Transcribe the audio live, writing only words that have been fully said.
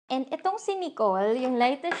And itong si Nicole, yung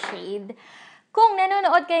lightest shade, kung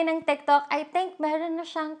nanonood kayo ng TikTok, I think meron na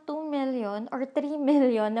siyang 2 million or 3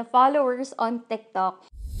 million na followers on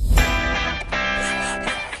TikTok.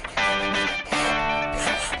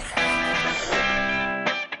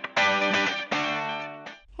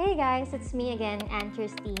 Hey guys, it's me again, Anne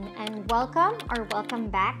Christine, and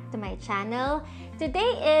welcome back to my channel.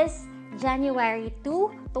 Today is January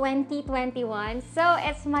 2, 2021. So,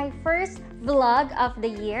 it's my first vlog of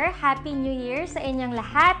the year. Happy New Year sa inyong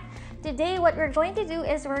lahat. Today, what we're going to do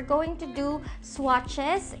is we're going to do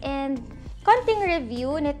swatches and konting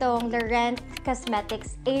review nitong Laurent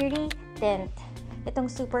Cosmetics Airy Tint.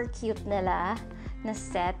 Itong super cute nila na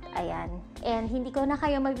set, ayan. And hindi ko na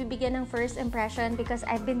kayo magbibigyan ng first impression because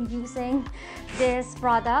I've been using these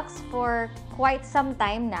products for quite some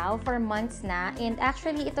time now, for months na. And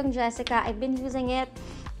actually, itong Jessica, I've been using it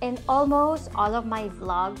in almost all of my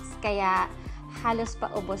vlogs, kaya halos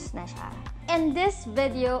paubos na siya. And this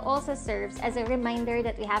video also serves as a reminder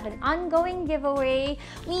that we have an ongoing giveaway.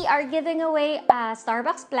 We are giving away a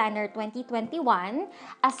Starbucks Planner 2021,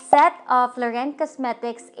 a set of Laurent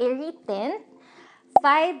Cosmetics Airy Tint,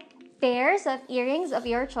 5 pairs of earrings of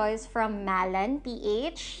your choice from Malanne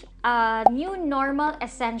PH, a new normal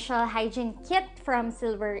essential hygiene kit from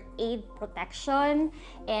Silver Aid Protection,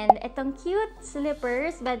 and itong cute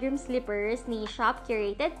slippers, bedroom slippers ni Shop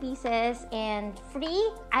Curated pieces, and free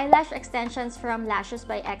eyelash extensions from Lashes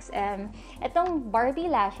by XM. Itong Barbie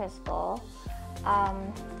lashes ko,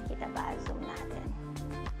 kita ba? Zoom natin.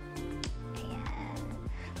 Ayan.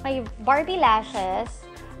 May Barbie lashes.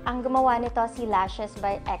 Ang gumawa nito si Lashes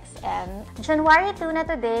by XM. January 2 na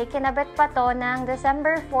today, kinabit pa to ng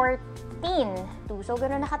December 14. So,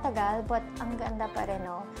 gano'n nakatagal, but ang ganda pa rin,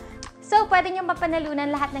 no? So, pwede nyo mapanalunan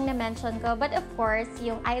lahat ng na-mention ko. But of course,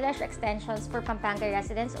 yung eyelash extensions for Pampanga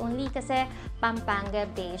residents only kasi Pampanga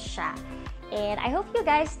based siya. And I hope you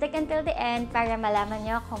guys stick until the end para malaman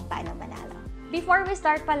nyo kung paano manalo. Before we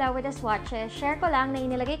start pala with the swatches, share ko lang na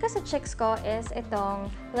inilagay ko sa chicks ko is itong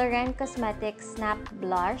Laurent Cosmetics Snap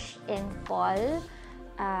Blush in Fall.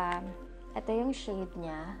 Ito yung shade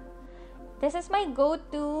niya. This is my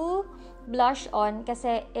go-to blush on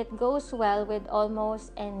kasi it goes well with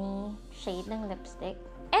almost any shade ng lipstick.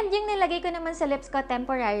 And yung nilagay ko naman sa lips ko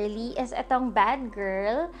temporarily is itong Bad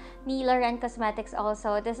Girl ni Laurent Cosmetics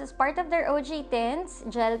also. This is part of their OG tints,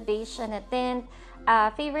 gel-based siya na tint.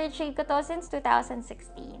 Favorite shade ko to since 2016.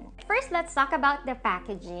 First, let's talk about the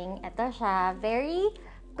packaging. Ito siya, very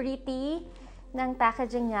pretty ng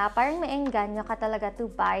packaging niya. Parang maengganyo ka talaga to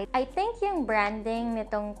buy. I think yung branding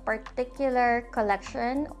nitong particular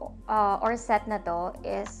collection or set na to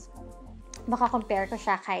is baka compare ko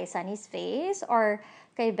siya kay Sunny's Face or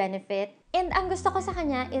kay Benefit. And ang gusto ko sa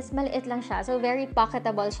kanya is maliit lang siya. So, very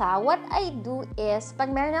pocketable siya. What I do is, pag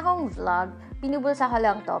meron akong vlog, binubulsa ko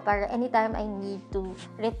lang to para anytime I need to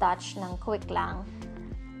retouch ng quick lang,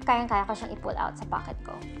 kayang-kaya ko siyang i-pull out sa pocket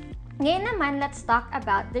ko. Ngayon naman, let's talk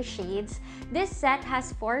about the shades. This set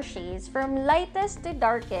has 4 shades from lightest to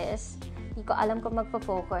darkest. Hindi ko alam kung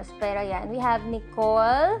magpo-focus, pero yan. We have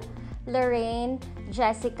Nicole, Lorraine,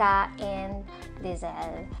 Jessica, and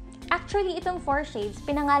Liezl. Actually, itong 4 shades,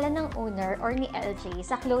 pinangalan ng owner or ni LJ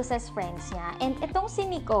sa closest friends niya. And itong si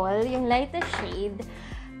Nicole, yung lightest shade,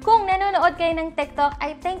 kung nanonood kayo ng TikTok,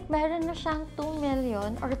 I think meron na siyang 2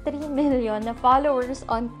 million or 3 million na followers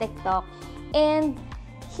on TikTok. And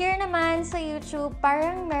here naman sa YouTube,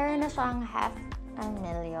 parang meron na siyang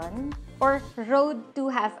 500,000 or road to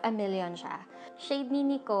 500,000 siya. Shade ni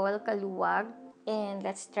Nicole, kaluwag. And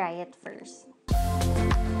let's try it first.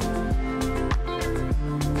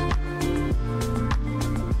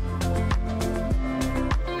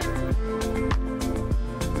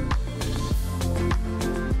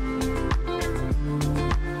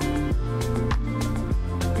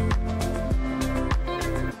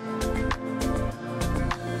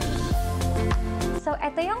 So,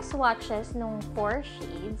 ito yung swatches nung 4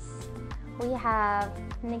 shades. We have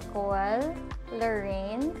Nicole,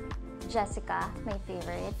 Lorraine, Jessica, my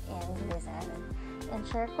favorite, and Liezl. And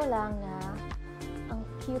share ko lang na ang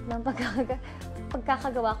cute ng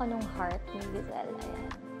pagkakagawa ko ng heart ni Liezl. Ayan.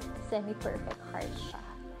 Semi-perfect heart siya.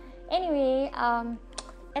 Anyway,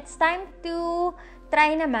 it's time to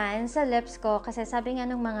try naman sa lips ko kasi sabi nga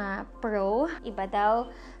ng mga pro, iba daw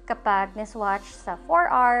kapag niswatch sa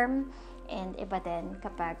forearm, and iba din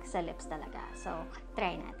kapag sa lips talaga. So,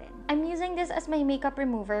 try natin. I'm using this as my makeup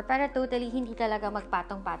remover para totally hindi talaga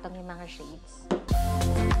magpatong-patong yung mga shades.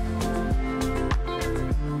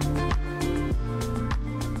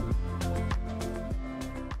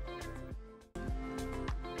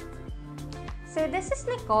 So this is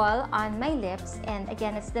Nicole on my lips, and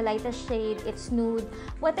again, it's the lightest shade, it's nude.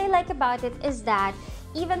 What I like about it is that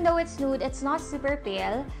even though it's nude, it's not super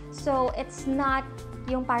pale, so it's not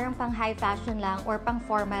yung parang pang high fashion lang or pang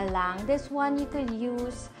formal lang. This one you could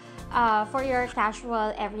use for your casual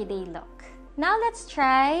everyday look. Now let's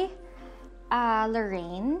try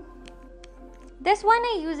Lorraine. This one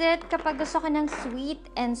I use it kapag gusto ko ng sweet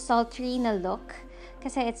and sultry na look.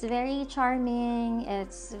 Kasi it's very charming,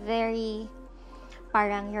 it's very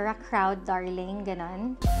parang you're a crowd darling,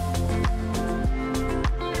 ganon.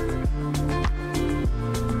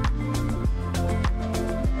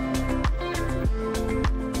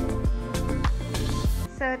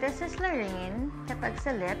 So this is Lorraine kapag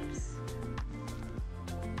sa lips.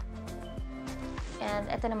 And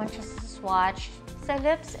ito naman siya sa swatch. Sa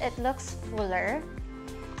lips, it looks fuller.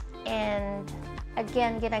 And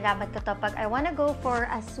again, ginagamit ko to pag I wanna go for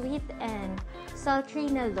a sweet and sultry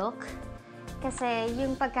na look. Kasi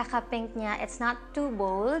yung pagkaka-pink niya, it's not too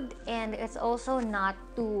bold and it's also not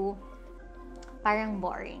too parang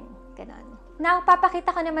boring. Ganon. Now,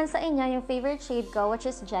 papakita ko naman sa inyo yung favorite shade ko, which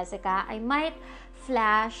is Jessica. I might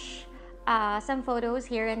flash some photos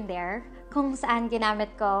here and there kung saan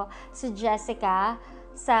ginamit ko si Jessica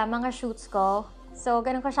sa mga shoots ko. So,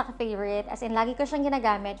 ganun ko siya ka-favorite. As in, lagi ko siyang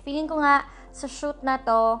ginagamit. Feeling ko nga sa shoot na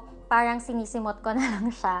to, parang sinisimot ko na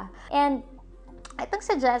lang siya. And itong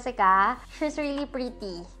si Jessica, she's really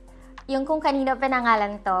pretty. Yung kung kanino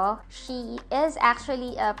pinangalan to, she is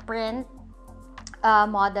actually a print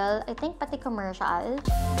model. I think pati commercial.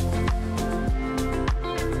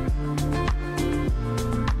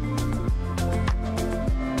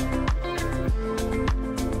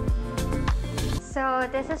 So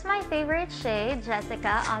this is my favorite shade,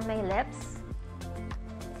 Jessica, on my lips.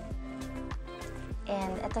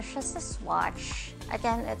 And ito siya sa swatch.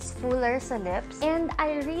 Again, it's fuller sa lips. And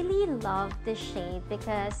I really love this shade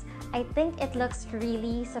because I think it looks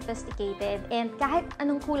really sophisticated. And kahit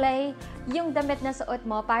anong kulay yung damit na suot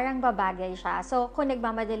mo, parang babagay siya. So kung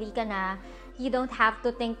nagmamadali ka na, you don't have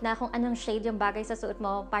to think na kung anong shade yung bagay sa suot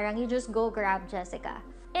mo. Parang you just go grab Jessica.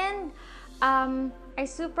 And I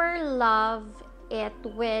super love it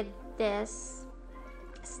with this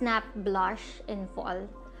snap blush in fall.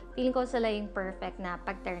 Feeling ko sila yung perfect na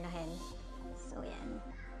pagternahin. So, yan.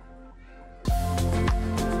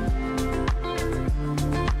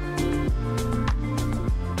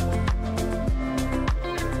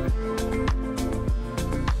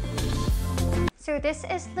 So, this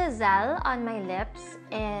is Liezl on my lips,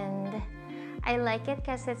 and I like it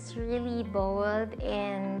because it's really bold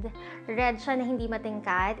and red siya na hindi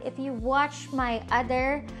matingkad. If you watch my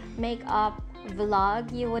other makeup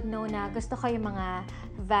vlog, you would know na gusto ko yung mga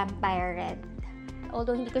vampire red.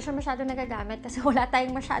 Although hindi ko siya masyadong nagagamit kasi wala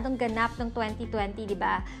tayong masyadong ganap ng 2020, di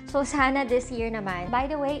ba? So sana this year naman. By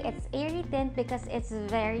the way, it's Airy Tint because it's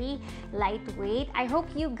very lightweight. I hope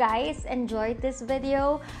you guys enjoyed this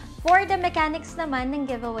video. For the mechanics naman ng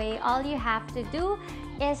giveaway, all you have to do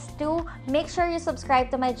is to make sure you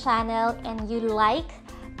subscribe to my channel and you like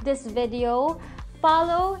this video.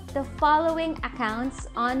 Follow the following accounts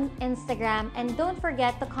on Instagram and don't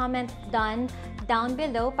forget to comment down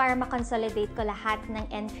below para makonsolidate ko lahat ng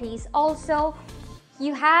entries. Also,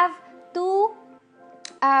 you have two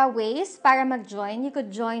ways para mag-join. You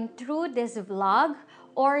could join through this vlog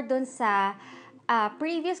or dun sa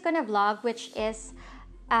previous ko na vlog, which is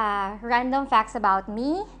random facts about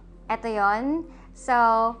me. Ito yon.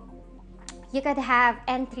 So, you could have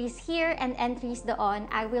entries here and entries doon.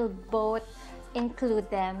 I will both include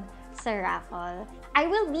them sa raffle. I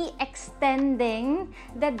will be extending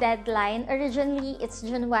the deadline. Originally, it's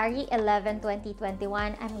January 11,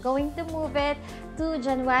 2021. I'm going to move it to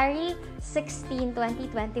January 16,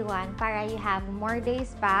 2021 para you have more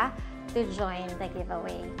days pa to join the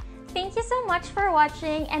giveaway. Thank you so much for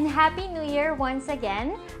watching and Happy New Year once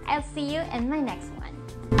again. I'll see you in my next one.